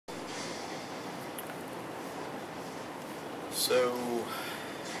So,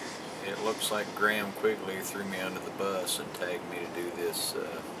 it looks like Graham Quigley threw me under the bus and tagged me to do this,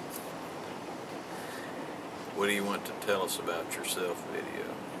 what do you want to tell us about yourself video,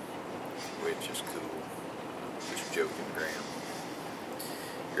 which is cool. Just joking, Graham.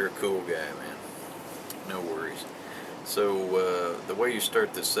 You're a cool guy, man. No worries. So, the way you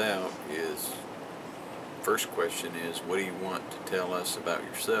start this out is, first question is, what do you want to tell us about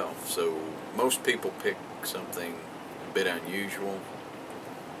yourself? So, most people pick something a bit unusual.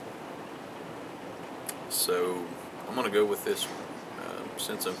 So, I'm going to go with this one.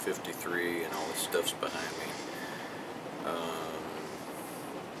 Since I'm 53 and all this stuff's behind me,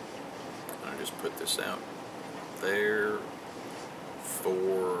 I'll just put this out there.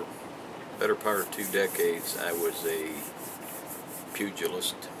 For better part of 2 decades, I was a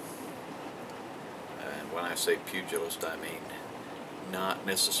pugilist. And when I say pugilist, I mean not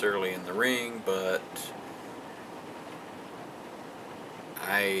necessarily in the ring, but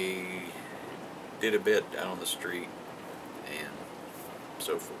I did a bit out on the street and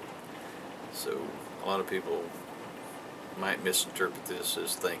so forth. So a lot of people might misinterpret this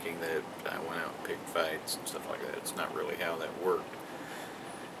as thinking that I went out and picked fights and stuff like that. It's not really how that worked.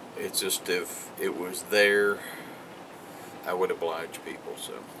 It's just if it was there, I would oblige people.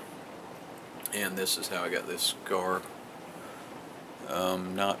 So, and this is how I got this scar.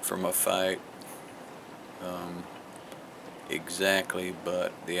 Not from a fight exactly,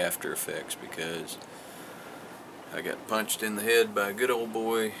 but the after effects, because I got punched in the head by a good old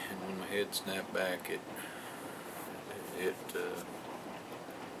boy, and when my head snapped back, it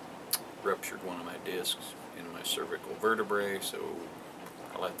ruptured one of my discs in my cervical vertebrae. So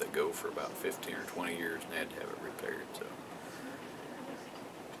I let that go for about 15 or 20 years and had to have it repaired. So,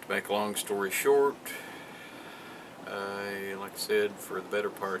 to make a long story short, like I said, for the better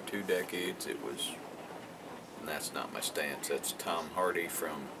part of 2 decades, it was, and that's not my stance, that's Tom Hardy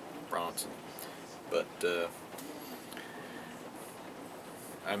from Bronson. But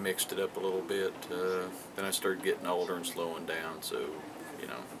I mixed it up a little bit. Then I started getting older and slowing down, so, you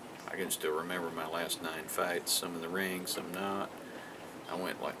know, I can still remember my last 9 fights, some in the ring, some not. I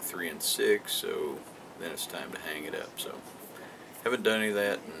went like 3 and 6, so then it's time to hang it up. So haven't done any of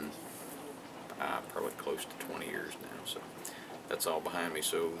that in probably close to 20 years now, so that's all behind me.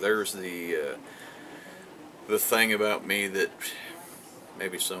 So there's the thing about me that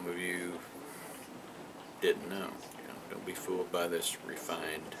maybe some of you didn't know. You know, don't be fooled by this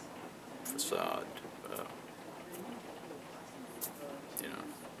refined facade. You know,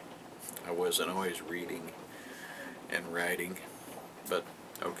 I wasn't always reading and writing. But,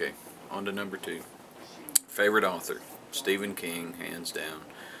 okay, on to number 2. Favorite author, Stephen King, hands down.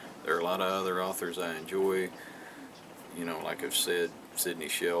 There are a lot of other authors I enjoy, you know, like I've said, Sidney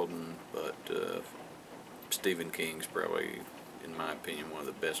Sheldon, but Stephen King's probably, in my opinion, one of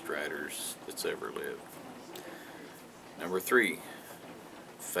the best writers that's ever lived. Number 3,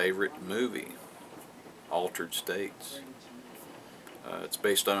 favorite movie, Altered States. It's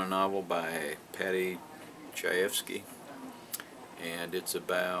based on a novel by Patty Chayefsky. And it's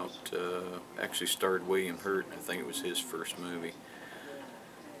about, actually starred William Hurt, I think it was his first movie.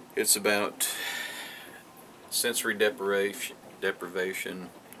 It's about sensory deprivation,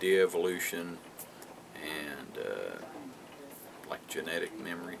 de-evolution, and like genetic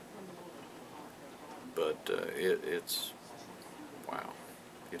memory. But it's, wow,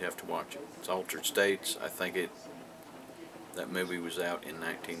 you'd have to watch it. It's Altered States. I think that movie was out in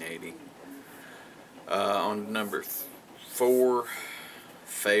 1980. On number 4,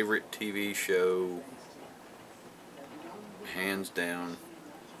 favorite TV show, hands down,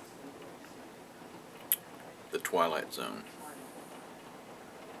 The Twilight Zone.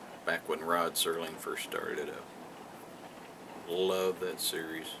 Back when Rod Serling first started it up. Love that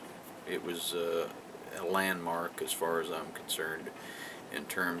series. It was a landmark as far as I'm concerned in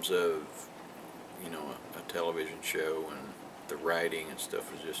terms of, you know, a television show, and the writing and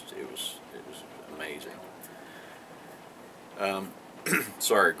stuff was just, it was amazing.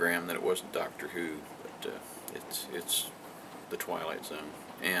 Sorry, Graham, that it wasn't Doctor Who, but it's The Twilight Zone,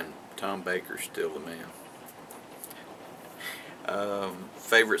 and Tom Baker's still the man.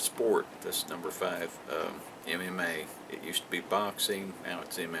 Favorite sport, that's number 5, MMA. It used to be boxing, now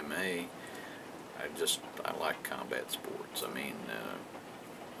it's MMA. I like combat sports. I mean,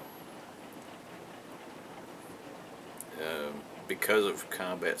 because of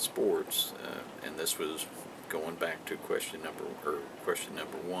combat sports, and this was going back to question number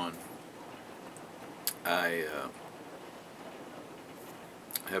 1, I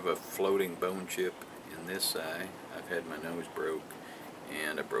have a floating bone chip in this eye. I've had my nose broke,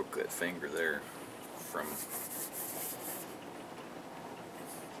 and I broke that finger there from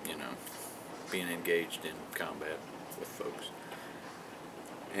you know, being engaged in combat with folks.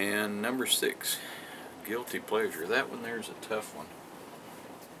 And number 6, guilty pleasure. That one there's a tough one.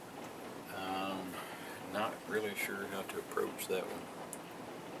 Not really sure how to approach that one.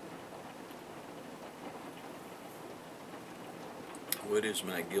 What is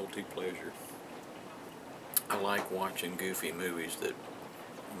my guilty pleasure? I like watching goofy movies that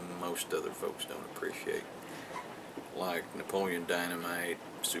most other folks don't appreciate, like Napoleon Dynamite,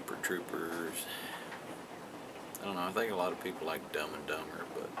 Super Troopers. I don't know, I think a lot of people like Dumb and Dumber,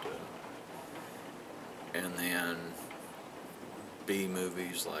 but and then B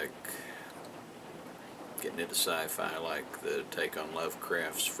movies, like getting into sci-fi, like the take on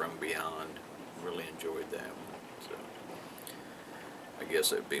Lovecraft's From Beyond. Really enjoyed that one. So I guess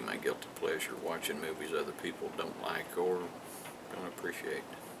that'd be my guilty pleasure, watching movies other people don't like or don't appreciate.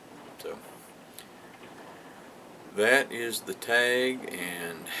 So that is the tag,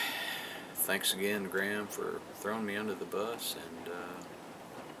 and thanks again, Graham, for throwing me under the bus, and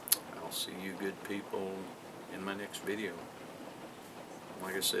I'll see you good people in my next video.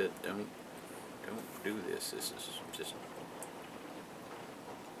 Like I said, don't do this. This is just